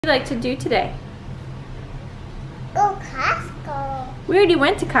What would you like to do today? Go Costco. We already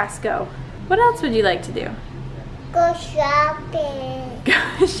went to Costco. What else would you like to do? Go shopping.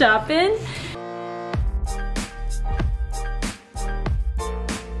 Go shopping?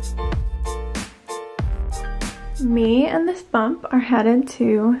 Me and this bump are headed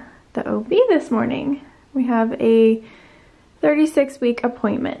to the OB this morning. We have a 36-week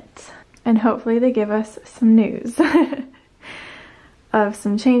appointment, and hopefully they give us some news of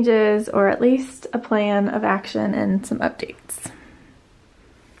some changes, or at least a plan of action and some updates.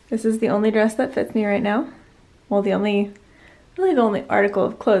 This is the only dress that fits me right now. Well, really the only article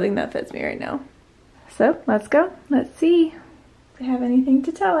of clothing that fits me right now. So let's go. Let's see if they have anything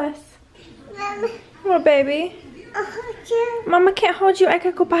to tell us. Mama, What, baby? I'll hold you. Mama can't hold you. I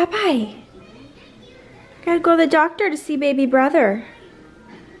gotta go bye-bye. Gotta go to the doctor to see baby brother.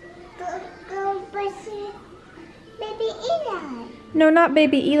 Go see baby Eli. No, not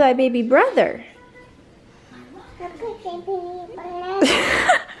baby Eli, baby brother.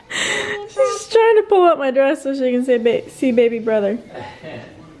 She's trying to pull up my dress so she can see baby brother.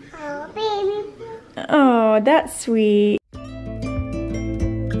 Oh, baby. Oh, that's sweet.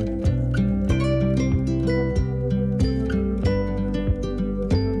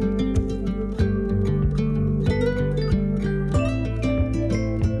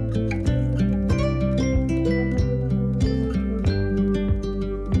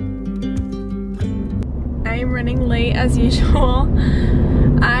 I'm running late as usual.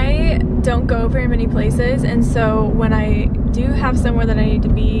 I don't go very many places, and so when I do have somewhere that I need to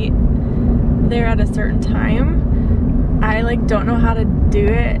be there at a certain time, I don't know how to do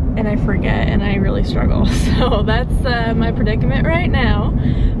it, and I forget, and I really struggle. So that's my predicament right now,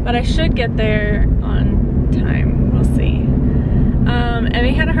 but I should get there on time. We'll see.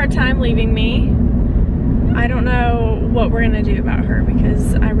 Emmy had a hard time leaving me. I don't know what we're gonna do about her,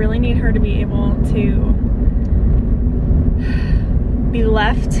 because I really need her to be able to be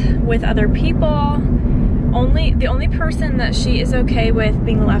left with other people. The only person that she is okay with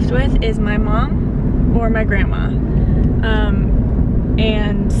being left with is my mom or my grandma,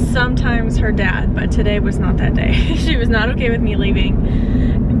 and sometimes her dad, but today was not that day. She was not okay with me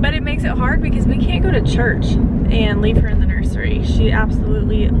leaving, but it makes it hard because we can't go to church and leave her in the nursery. She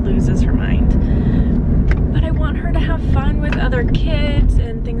absolutely loses her mind, but I want her to have fun with other kids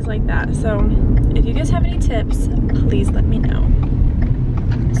and things like that. So if you guys have any tips, please let me know.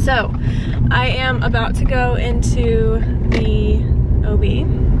 So I am about to go into the OB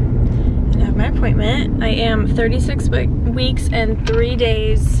and have my appointment. I am 36 weeks and 3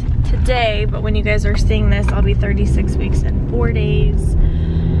 days today, but when you guys are seeing this, I'll be 36 weeks and 4 days.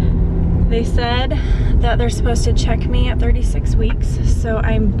 They said that they're supposed to check me at 36 weeks, so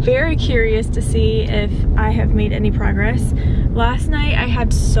I'm very curious to see if I have made any progress. Last night I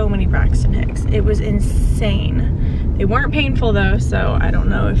had so many Braxton Hicks. It was insane. They weren't painful though, so I don't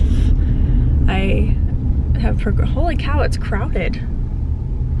know if I have progressed. Holy cow, it's crowded.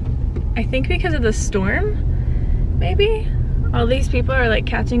 I think because of the storm, maybe? All these people are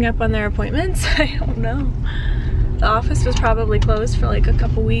catching up on their appointments. I don't know. The office was probably closed for a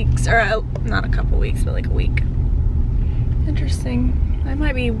couple weeks, or not a couple weeks, but a week. Interesting. I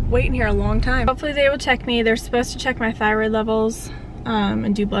might be waiting here a long time. Hopefully they will check me. They're supposed to check my thyroid levels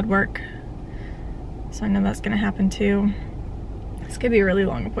and do blood work. So I know that's gonna happen too. This could be a really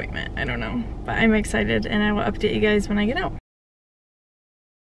long appointment, I don't know. But I'm excited, and I will update you guys when I get out.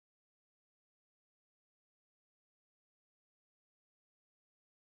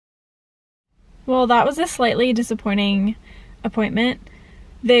 Well, that was a slightly disappointing appointment.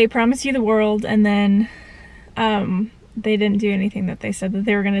 They promised you the world, and then they didn't do anything that they said that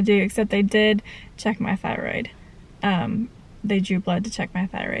they were gonna do, except they did check my thyroid. They drew blood to check my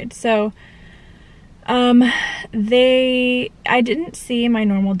thyroid. So I didn't see my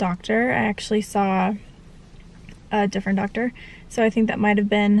normal doctor. I actually saw a different doctor. So I think that might have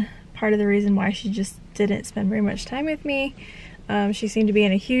been part of the reason why she just didn't spend very much time with me. She seemed to be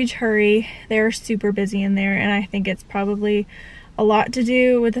in a huge hurry. They're super busy in there, and I think it's probably a lot to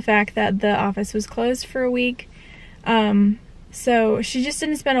do with the fact that the office was closed for a week. So she just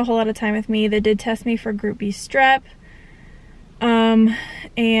didn't spend a whole lot of time with me. They did test me for Group B strep.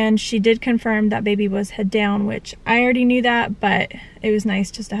 And she did confirm that baby was head down, which I already knew that, but it was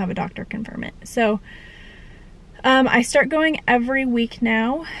nice just to have a doctor confirm it. So I start going every week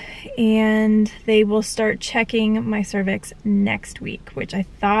now, and they will start checking my cervix next week, which I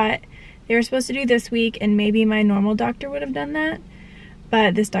thought they were supposed to do this week, and maybe my normal doctor would have done that,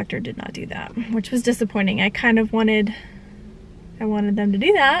 but this doctor did not do that, which was disappointing. I kind of wanted them to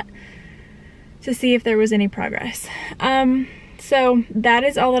do that to see if there was any progress. So that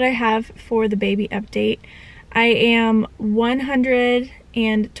is all that I have for the baby update. I am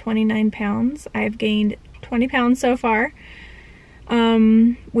 129 pounds. I've gained 20 pounds so far,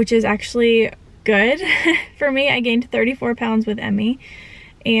 which is actually good for me. I gained 34 pounds with Emmy,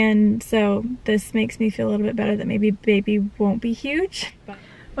 and so this makes me feel a little bit better that maybe baby won't be huge.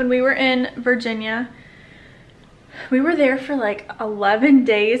 When we were in Virginia, we were there for like 11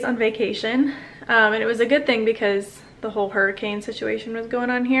 days on vacation, and it was a good thing because the whole hurricane situation was going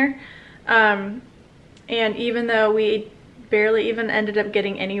on here. And even though we barely even ended up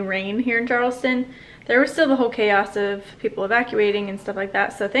getting any rain here in Charleston, there was still the whole chaos of people evacuating and stuff like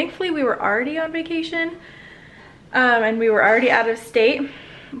that. So thankfully we were already on vacation, and we were already out of state.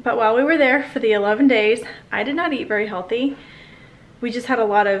 But while we were there for the 11 days, I did not eat very healthy. We just had a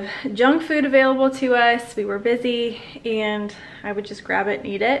lot of junk food available to us. We were busy and I would just grab it and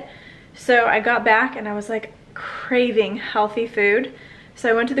eat it. So I got back and I was like craving healthy food. So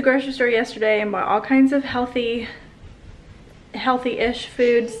I went to the grocery store yesterday and bought all kinds of healthy-ish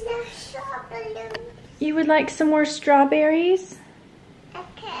foods. You would like some more strawberries?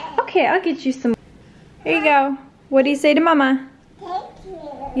 Okay. Okay, I'll get you some. Here you go. What do you say to Mama? Thank you.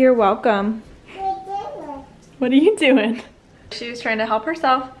 You're welcome. What are you doing? She was trying to help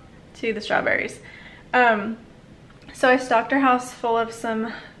herself to the strawberries. So I stocked our house full of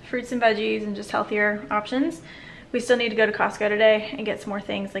some fruits and veggies and just healthier options. We still need to go to Costco today and get some more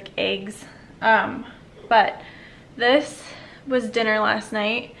things like eggs. But this was dinner last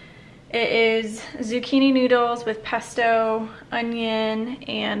night. It is zucchini noodles with pesto, onion,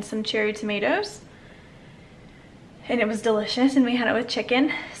 and some cherry tomatoes. And it was delicious, and we had it with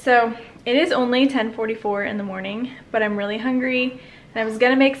chicken. So it is only 10:44 in the morning, but I'm really hungry. And I was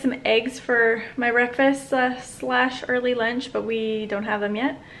gonna make some eggs for my breakfast slash early lunch, but we don't have them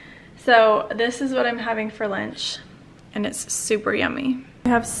yet. So this is what I'm having for lunch, and it's super yummy. I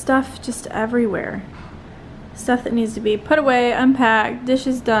have stuff just everywhere. Stuff that needs to be put away, unpacked,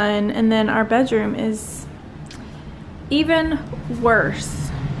 dishes done, and then our bedroom is even worse.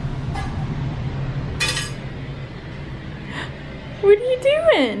 What are you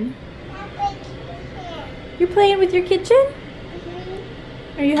doing? You're playing with your kitchen?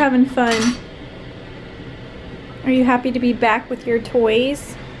 Are you having fun? Are you happy to be back with your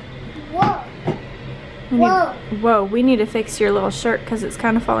toys? Whoa. Whoa. Whoa, we need to fix your little shirt because it's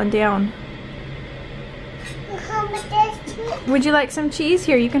kind of falling down. Would you like some cheese?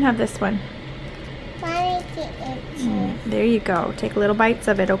 Here, you can have this one. There you go. Take little bites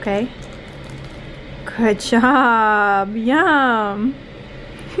of it, okay? Good job. Yum.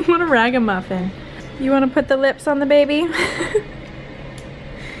 What a ragamuffin. You want to put the lips on the baby?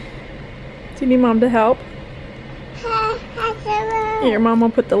 Do you need Mom to help? Here, Mom will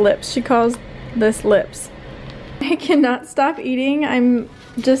put the lips. She calls this lips. I cannot stop eating. I'm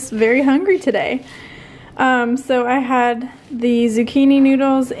just very hungry today. So I had the zucchini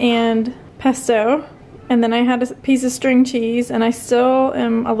noodles and pesto, and then I had a piece of string cheese, and I still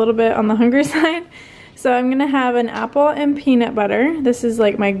am a little bit on the hungry side. So I'm gonna have an apple and peanut butter. This is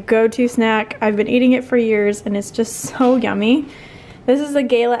like my go-to snack. I've been eating it for years and it's just so yummy. This is a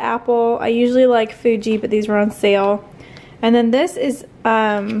Gala apple. I usually like Fuji, but these were on sale. And then this is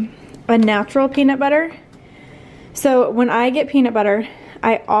a natural peanut butter. So when I get peanut butter,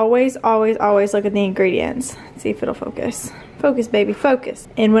 I always look at the ingredients. Let's see if it'll focus. Focus, baby, focus.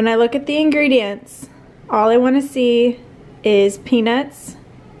 And when I look at the ingredients, all I wanna see is peanuts,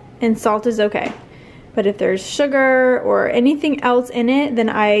 and salt is okay. But if there's sugar or anything else in it, then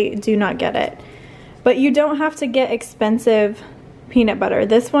I do not get it. But you don't have to get expensive peanut butter.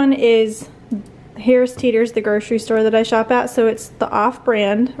 This one is Harris Teeter's, the grocery store that I shop at, so it's the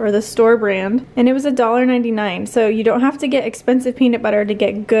off-brand or the store brand, and it was $1.99. So you don't have to get expensive peanut butter to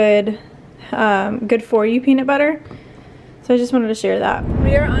get good, good for you peanut butter. So I just wanted to share that.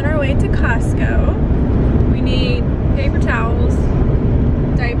 We are on our way to Costco. We need paper towels,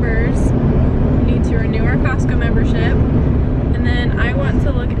 diapers. We need to renew our Costco membership, and then I want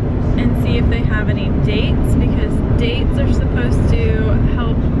to look and see if they have any dates, because dates are supposed to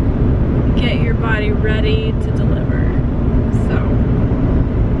help get your body ready to deliver. So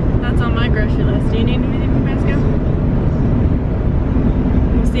that's on my grocery list. Do you need anything from Costco?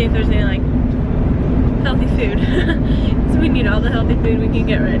 We'll see if there's any like healthy food. So we need all the healthy food we can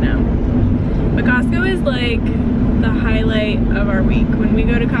get right now. But Costco is like the highlight of our week. When we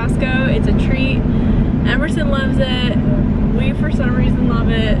go to Costco, it's a treat. Emerson loves it. We for some reason love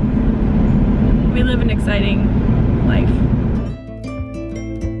it. We live an exciting life.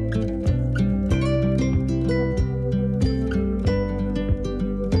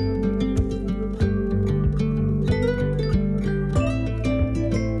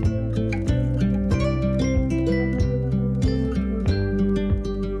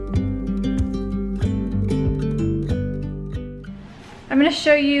 gonna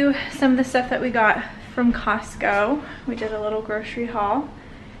show you some of the stuff that we got from Costco. We did a little grocery haul.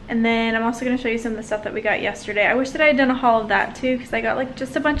 And then I'm also gonna show you some of the stuff that we got yesterday. I wish that I had done a haul of that too, because I got like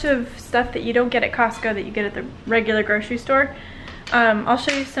just a bunch of stuff that you don't get at Costco that you get at the regular grocery store. I'll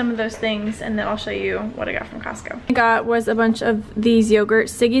show you some of those things, and then I'll show you what I got from Costco. I got was a bunch of these yogurts.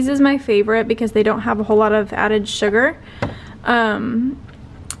 Siggy's is my favorite because they don't have a whole lot of added sugar.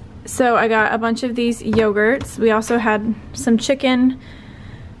 So I got a bunch of these yogurts. We also had some chicken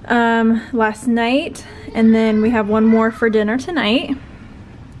last night, and then we have one more for dinner tonight.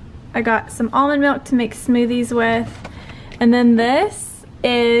 I got some almond milk to make smoothies with, and then this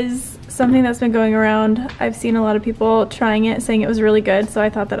is something that's been going around. I've seen a lot of people trying it, saying it was really good, so I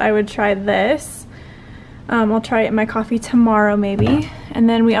thought that I would try this. I'll try it in my coffee tomorrow maybe. And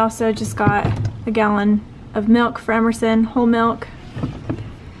then we also just got a gallon of milk for Emerson, whole milk.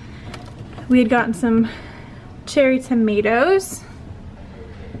 We had gotten some cherry tomatoes,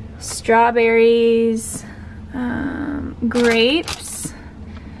 strawberries, grapes,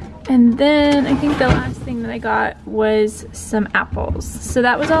 and then I think the last thing that I got was some apples. So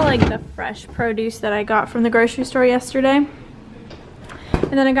that was all like the fresh produce that I got from the grocery store yesterday.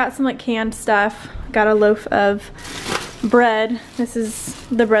 And then I got some like canned stuff. Got a loaf of bread. This is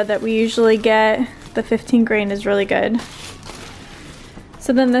the bread that we usually get. The 15 grain is really good.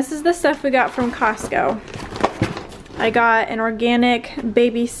 So then this is the stuff we got from Costco. I got an organic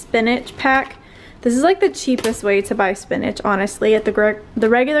baby spinach pack. This is like the cheapest way to buy spinach, honestly. At the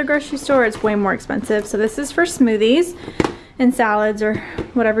regular grocery store, it's way more expensive. So this is for smoothies and salads or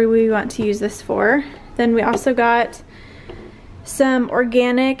whatever we want to use this for. Then we also got some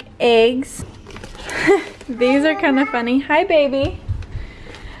organic eggs. These are kind of funny. Hi, baby.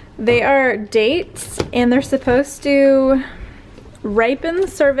 They are dates, and they're supposed to ripen the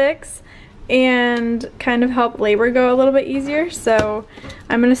cervix and kind of help labor go a little bit easier. So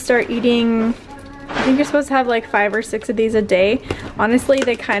I'm gonna start eating, I think you're supposed to have like 5 or 6 of these a day. Honestly,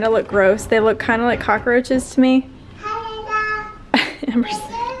 they kind of look gross. They look kind of like cockroaches to me.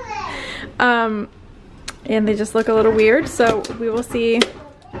 And they just look a little weird, so we will see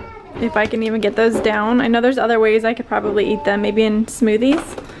if I can even get those down. I know there's other ways I could probably eat them, maybe in smoothies.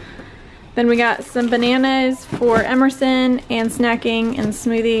 Then we got some bananas for Emerson and snacking and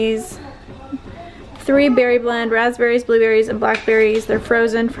smoothies. 3 berry blend, raspberries, blueberries, and blackberries. They're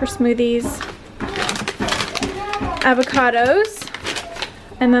frozen for smoothies. Avocados.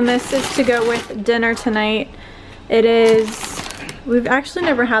 And then this is to go with dinner tonight. It is, we've actually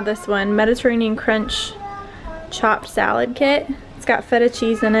never had this one, Mediterranean Crunch chopped salad kit. It's got feta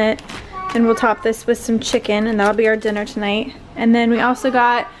cheese in it, and we'll top this with some chicken, and that'll be our dinner tonight. And then we also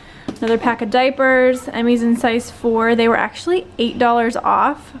got another pack of diapers. Emmy's in size 4. They were actually $8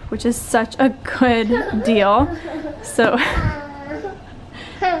 off, which is such a good deal. So,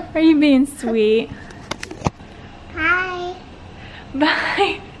 are you being sweet? Hi.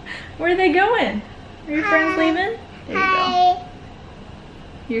 Bye. Where are they going? Are your friends leaving? There you go.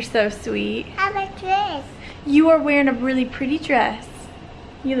 You're so sweet. I have a dress. You are wearing a really pretty dress.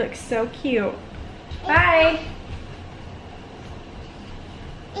 You look so cute. Bye.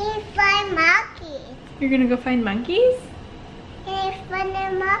 It's find monkeys. You're gonna go find monkeys? It's find the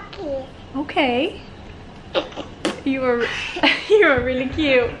monkeys. Okay. You are really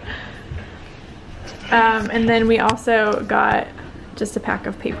cute. And then we also got just a pack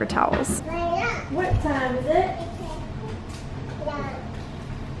of paper towels. What time is it?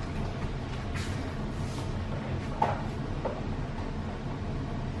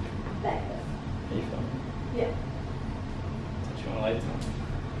 Yeah. Do you want lights on?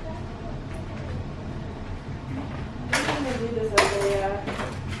 I'm gonna do this as a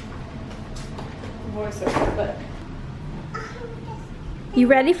voiceover, but. You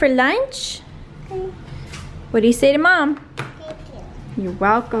ready for lunch? What do you say to Mom? Thank you. You're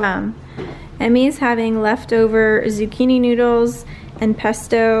welcome. Emmy is having leftover zucchini noodles and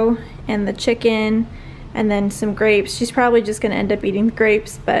pesto and the chicken and then some grapes. She's probably just gonna end up eating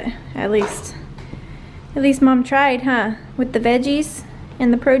grapes, but at least Mom tried, huh? With the veggies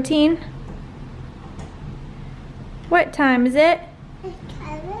and the protein. What time is it?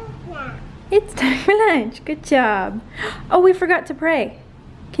 It's time for lunch. Good job. Oh, we forgot to pray.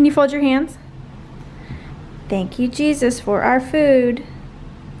 Can you fold your hands? Thank you, Jesus, for our food.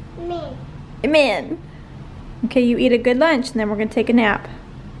 Amen. Amen. Okay, you eat a good lunch, and then we're gonna take a nap.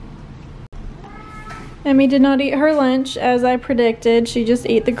 Emmy did not eat her lunch as I predicted. She just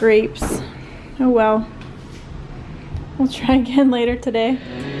ate the grapes. Oh well. We'll try again later today.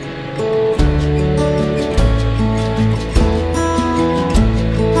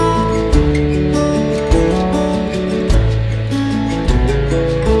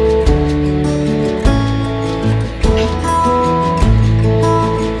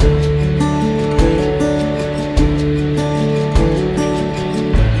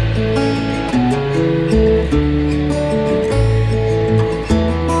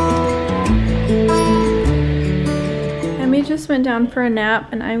 for a nap,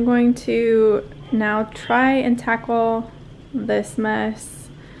 and I'm going to now try and tackle this mess.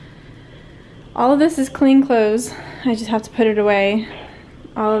 All of this is clean clothes. I just have to put it away.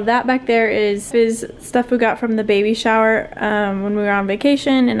 All of that back there is stuff we got from the baby shower when we were on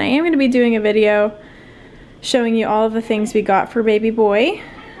vacation, and I am going to be doing a video showing you all of the things we got for baby boy.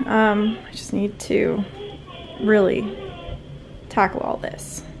 I just need to really tackle all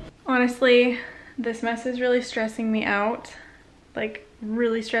this. Honestly, this mess is really stressing me out, like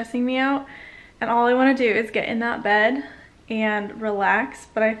really stressing me out, and all I want to do is get in that bed and relax,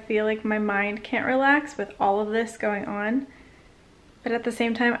 but I feel like my mind can't relax with all of this going on. But at the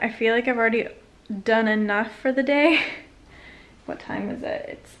same time, I feel like I've already done enough for the day. What time is it?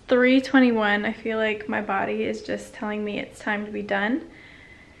 It's 3:21. I feel like my body is just telling me it's time to be done.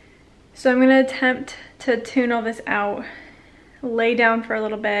 So I'm gonna attempt to tune all this out, lay down for a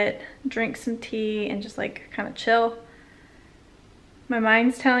little bit, drink some tea, and just like kind of chill. My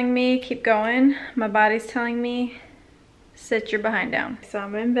mind's telling me keep going. My body's telling me sit your behind down. So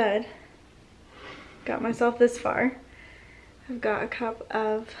I'm in bed. Got myself this far. I've got a cup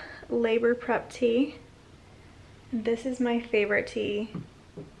of labor prep tea. This is my favorite tea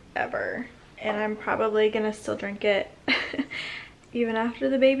ever, and I'm probably gonna still drink it even after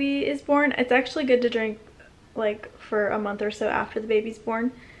the baby is born. It's actually good to drink like for a month or so after the baby's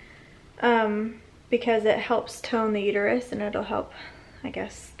born, because it helps tone the uterus, and it'll help, I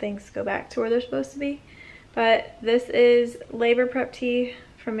guess, things go back to where they're supposed to be. But this is labor prep tea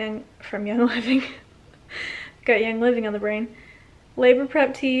from Young Living. Got Young Living on the brain. Labor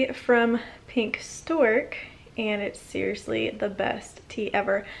prep tea from Pink Stork, and it's seriously the best tea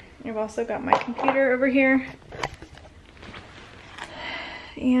ever. I've also got my computer over here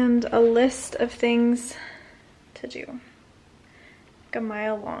and a list of things to do. Like a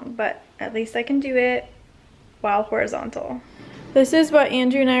mile long, but at least I can do it while horizontal. This is what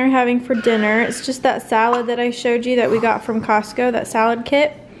Andrew and I are having for dinner. It's just that salad that I showed you that we got from Costco, that salad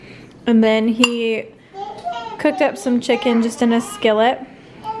kit. And then he cooked up some chicken just in a skillet.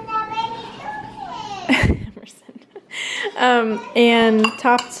 And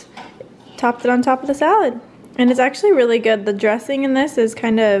topped it on top of the salad. And it's actually really good. The dressing in this is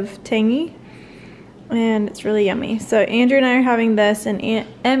kind of tangy, and it's really yummy. So Andrew and I are having this, and Aunt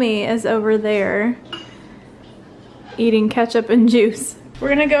Emmy is over there eating ketchup and juice. We're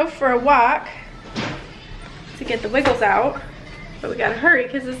gonna go for a walk to get the wiggles out, but we gotta hurry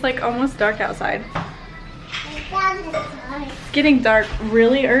because it's like almost dark outside. It's getting dark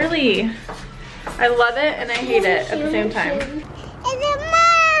really early. I love it and I hate it at the same time.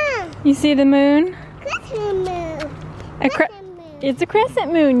 It's a moon! You see the moon? Crescent moon. It's a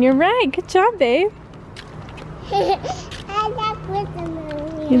crescent moon, you're right. Good job, babe. I like crescent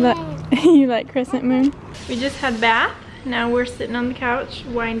moon. You like crescent moon? We just had bath. Now we're sitting on the couch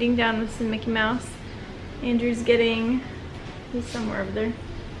winding down with some Mickey Mouse. Andrew's getting, he's somewhere over there,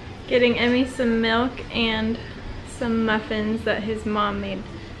 getting Emmy some milk and some muffins that his mom made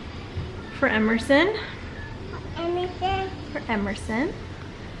for Emerson. For Emerson.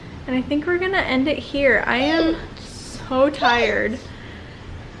 And I think we're gonna end it here. I am so tired.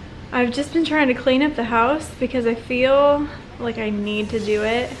 I've just been trying to clean up the house because I feel like I need to do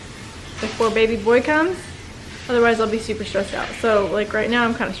it before baby boy comes. Otherwise I'll be super stressed out. So like right now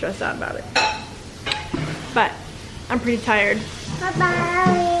I'm kind of stressed out about it. But I'm pretty tired.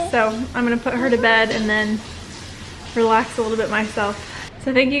 Bye-bye. So I'm gonna put her to bed and then relax a little bit myself.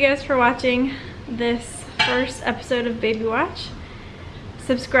 So thank you guys for watching this first episode of Baby Watch.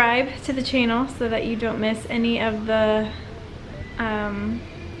 Subscribe to the channel so that you don't miss any of the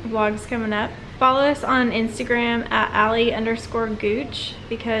vlogs coming up. Follow us on Instagram at allie_gooch,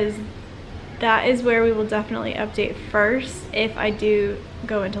 because that is where we will definitely update first if I do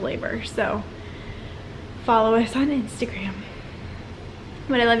go into labor. So follow us on Instagram.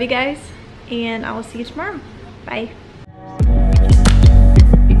 But I love you guys, and I will see you tomorrow. Bye.